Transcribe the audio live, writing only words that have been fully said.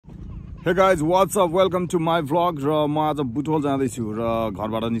Hey guys, what's up? Welcome to my vlog. र म आज बुटवल जाँदैछु र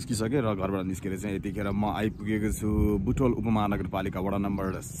घरबाट निस्किसके र घरबाट निस्केर चाहिँ यतिखेर म आइपुगेको छु बुटवल उपमहानगरपालिका वडा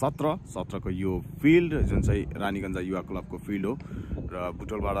नम्बर 17 को यो फिल्ड जुन चाहिँ रानीगञ्ज युवा क्लबको फिल्ड हो र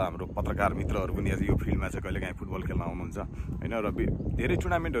बुटवलबाट हाम्रो पत्रकार मित्रहरू पनि आज यो फिल्डमा चाहिँ कहिलेकाहीँ फुटबल खेल्न आउनुहुन्छ हैन र धेरै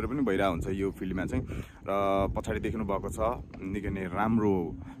टुर्नामेन्टहरू पनि भइरहेको हुन्छ यो फिल्डमा चाहिँ र पछाडी देख्नु भएको छ निकै नै राम्रो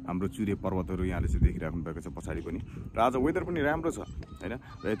हाम्रो चुरे पर्वतहरू यहाँले चाहिँ देखिराख्नु भएको छ पछाडी पनि र आज वेदर पनि राम्रो छ हैन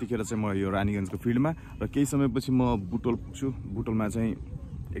र यतिखेर चाहिँ म यो रानीगञ्जको फिल्डमा र केही समयपछि म बुटवल पुग्छु बुटवलमा चाहिँ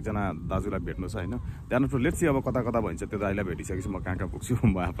एकजना दाजुलाई भेट्नु छ हैन त्यहाँबाट लेट्स सी अब कता कता भन्छ त्यो दाइलाई भेटिसकेपछि म कहाँ पुग्छु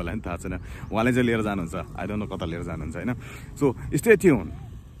म आफैलाई पनि थाहा छैन उहाँले चाहिँ लिएर जानुहुन्छ आई डोन्ट नो कता लिएर जानुहुन्छ हैन सो स्टे ट्युन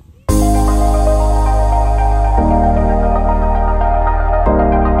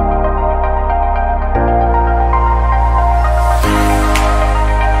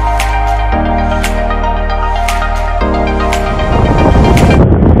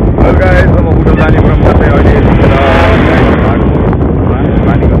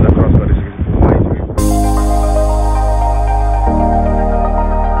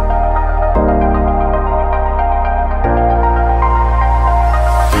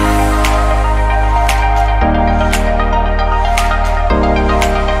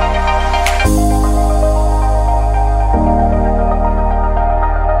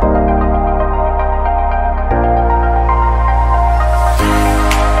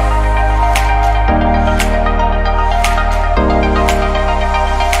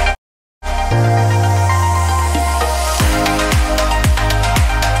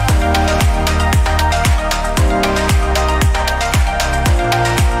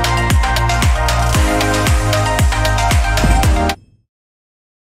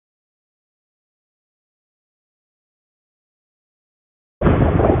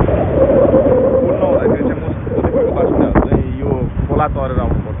तरेर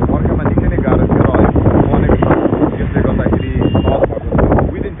आउनुपर्छ बर्खामा निकै नै गाह्रो थियो र बनेको छ यसले गर्दाखेरि सहज भएको छ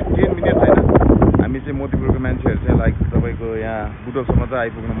विदिन 10 मिनट हैन हामी चाहिँ मोतीपुरको मान्छेहरू चाहिँ लाइक तपाईँको यहाँ बुटवलसम्म चाहिँ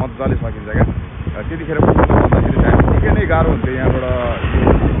आइपुग्न मजाले सकिन्छ क्या त्यतिखेर भन्दाखेरि चाहिँ निकै नै गाह्रो हुन्थ्यो यहाँबाट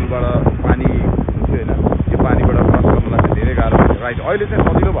यो पुलबाट पानी हुन्थ्यो हैन यो पानीबाट क्रस गर्नलाई चाहिँ धेरै गाह्रो हुन्थ्यो राइट अहिले चाहिँ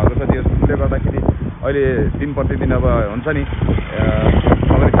सजिलो भएको छ त्यसले गर्दाखेरि अहिले दिन प्रतिदिन अब हुन्छ नि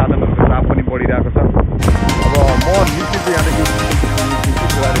सवारी साधनहरूको चाप पनि बढिरहेको छ अब म निश्चित यहाँदेखि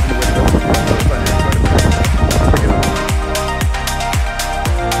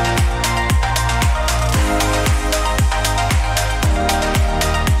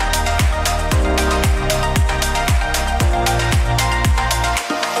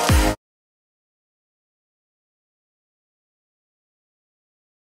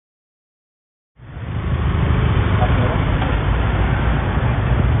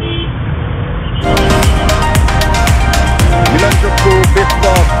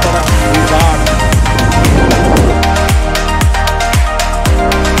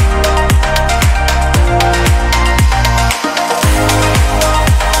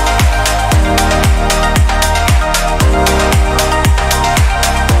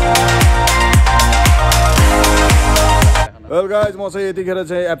गाइज म चाहिँ यतिखेर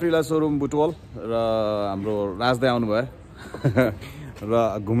चाहिँ एप्रिला सोरुम बुटवल र हाम्रो राजदाई आउनुभयो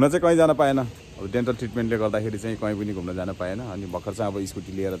र घुम्न चाहिँ कहीँ जान पाएन अब डेन्टल ट्रिटमेन्टले गर्दाखेरि चाहिँ कहीँ पनि घुम्न जान पाएन अनि भर्खर चाहिँ अब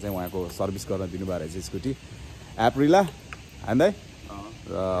स्कुटी लिएर चाहिँ उहाँको सर्भिस गर्न दिनुभएको रहेछ स्कुटी एप्रिला हान्दै र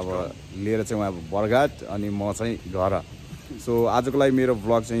अब लिएर चाहिँ उहाँ बरघाट अनि म चाहिँ घर सो आजको लागि मेरो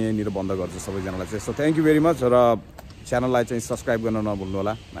भ्लग चाहिँ यहीँनिर बन्द गर्छु सबैजनालाई चाहिँ so thank you very much र च्यानललाई चाहिँ सब्सक्राइब गर्न नभुल्नु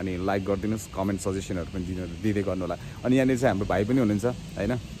होला अनि लाइक गरिदिनुहोस् कमेन्ट सजेसनहरू पनि दिँदै गर्नु होला अनि यहाँनिर चाहिँ हाम्रो भाइ पनि हुनुहुन्छ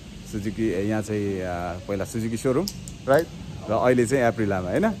हैन सुजुकी यहाँ चाहिँ पहिला सुजुकी सोरुम राइट र अहिले चाहिँ एप्रिलामा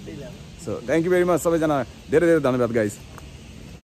हैन so thank you very much सबैजना धेरै धेरै धन्यवाद गाइस